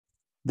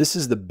This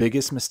is the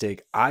biggest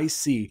mistake I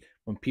see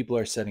when people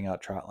are setting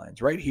out trot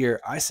lines. Right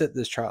here, I set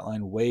this trot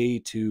line way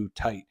too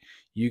tight.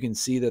 You can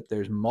see that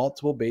there's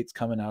multiple baits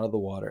coming out of the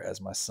water as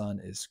my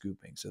son is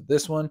scooping. So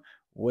this one,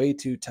 way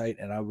too tight,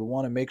 and I would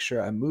want to make sure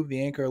I move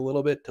the anchor a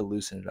little bit to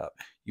loosen it up.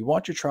 You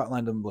want your trot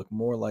line to look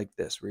more like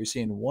this, where you're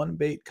seeing one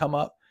bait come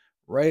up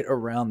right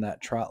around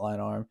that trot line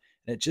arm,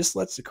 and it just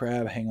lets the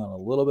crab hang on a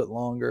little bit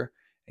longer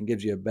and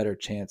gives you a better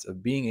chance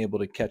of being able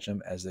to catch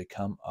them as they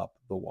come up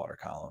the water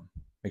column.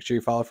 Make sure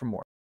you follow for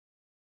more.